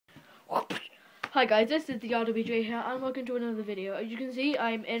Hi guys, this is the RWJ here, and welcome to another video. As you can see,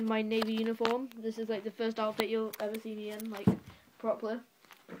 I'm in my navy uniform. This is like the first outfit you'll ever see me in, like, properly.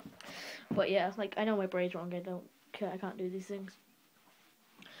 But yeah, like, I know my braid's wrong, I can't do these things.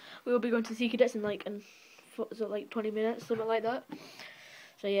 We will be going to see cadets in like 20 minutes, something like that.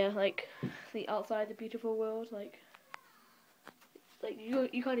 So yeah, like, the outside the beautiful world, like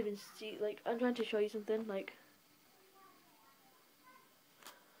you can't even see, like, I'm trying to show you something, like,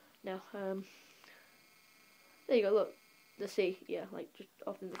 no, there you go, look, the sea, yeah, like, just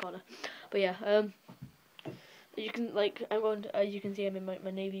off in the corner. But yeah, you can, like, as you can see, I'm in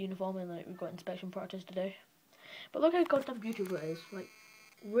my navy uniform, and like, we've got inspection practice today. But look how goddamn beautiful it is, like,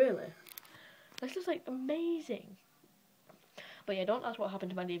 really, that's just like amazing. But yeah, don't ask what happened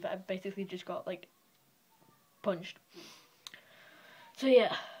to my knee, but I basically just got like punched. So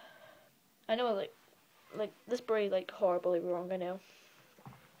yeah, I know, like this braid, like, horribly wrong, I know.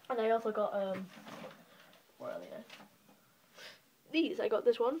 And I also got where are they now? These, I got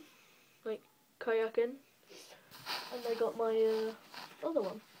this one, like, kayaking, and I got my other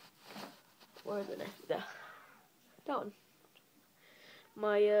one. Where is it now? There, that one.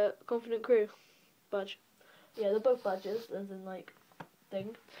 My confident crew badge. Yeah, they're both badges, as in, like,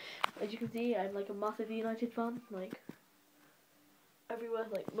 thing. As you can see, I'm like a massive United fan, like, everywhere,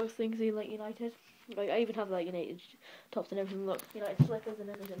 like, most things are like United. Like, I even have like United tops and everything. Look, United slippers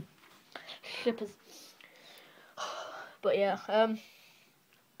and everything. Slippers. But yeah,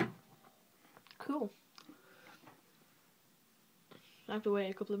 cool. I have to wait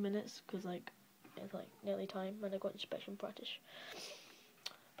a couple of minutes because, like, it's like nearly time and I got inspection practice.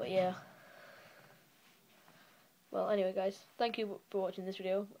 But yeah. Well, anyway, guys, thank you for watching this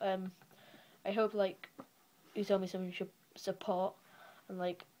video. I hope, like, you tell me some support, and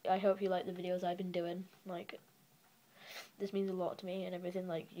like, I hope you like the videos I've been doing. Like, this means a lot to me and everything,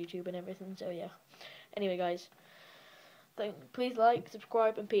 like YouTube and everything. So yeah. Anyway, guys, please like,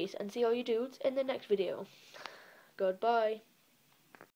 subscribe, and peace, and see all you dudes in the next video. Goodbye.